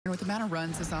With the amount of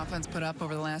runs this offense put up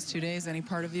over the last 2 days, any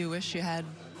part of you wish you had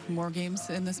more games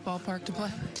in this ballpark to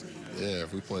play? Yeah,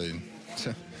 if we played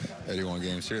 81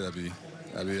 games here, that'd be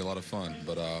a lot of fun.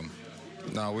 But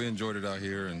no, we enjoyed it out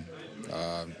here, and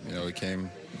we came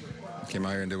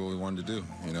out here and did what we wanted to do.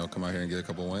 Come out here and get a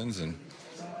couple wins and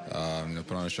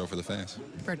put on a show for the fans.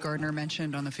 Brett Gardner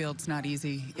mentioned on the field it's not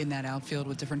easy in that outfield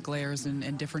with different glares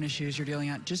and different issues you're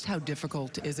dealing with. Just how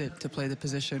difficult is it to play the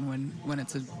position when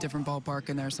it's a different ballpark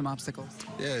and there are some obstacles?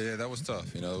 Yeah, that was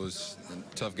tough. It was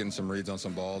tough getting some reads on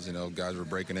some balls. Guys were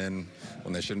breaking in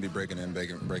when they shouldn't be breaking in,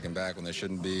 breaking back when they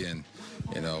shouldn't be, and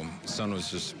the sun was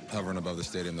just hovering above the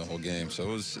stadium the whole game. So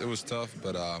it was tough,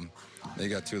 but they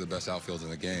got two of the best outfields in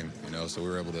the game. So we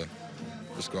were able to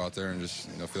just go out there and just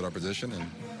field our position and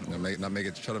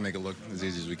try to make it look as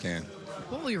easy as we can.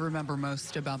 What will you remember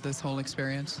most about this whole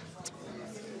experience?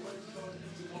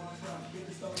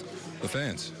 The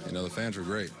fans. The fans were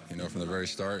great. From the very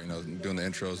start. Doing the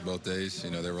intros both days.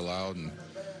 They were loud, and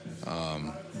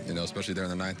especially there in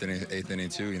the ninth inning, eighth inning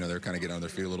too. They were kind of getting on their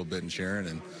feet a little bit and cheering,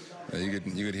 and you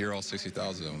could hear all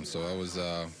 60,000 of them. So that was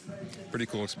a pretty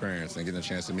cool experience, and getting a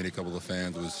chance to meet a couple of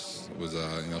fans was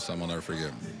something I'll never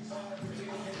forget.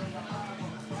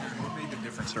 What made the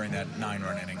difference during that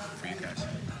 9-run inning for you guys?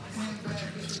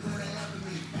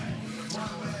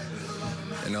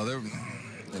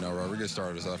 Rodriguez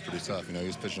started us off pretty tough. He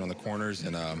was pitching on the corners,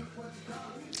 and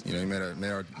he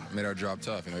made our job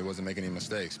tough. He wasn't making any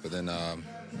mistakes. But then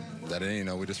that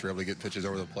inning, we just were able to get pitches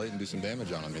over the plate and do some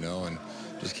damage on him, and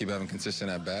just keep having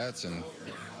consistent at bats and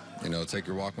take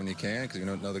your walk when you can, because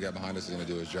know the guy behind us is going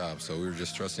to do his job. So we were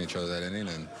just trusting each other that inning,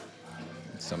 and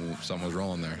something was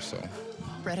rolling there. So.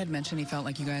 Brett had mentioned he felt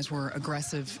like you guys were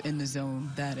aggressive in the zone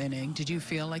that inning. Did you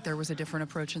feel like there was a different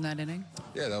approach in that inning?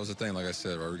 Yeah, that was the thing. Like I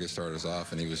said, Rodriguez started us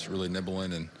off, and he was really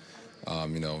nibbling, and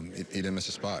he didn't miss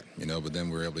a spot. But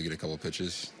then we were able to get a couple of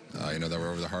pitches, that were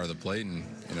over the heart of the plate, and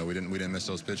we didn't miss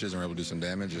those pitches, and we were able to do some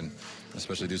damage, and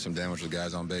especially do some damage with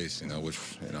guys on base, which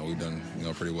we've done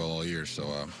pretty well all year.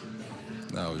 So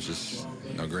no, it was just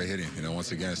great hitting.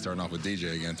 Once again, starting off with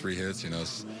DJ again, 3 hits.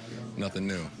 It's nothing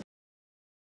new.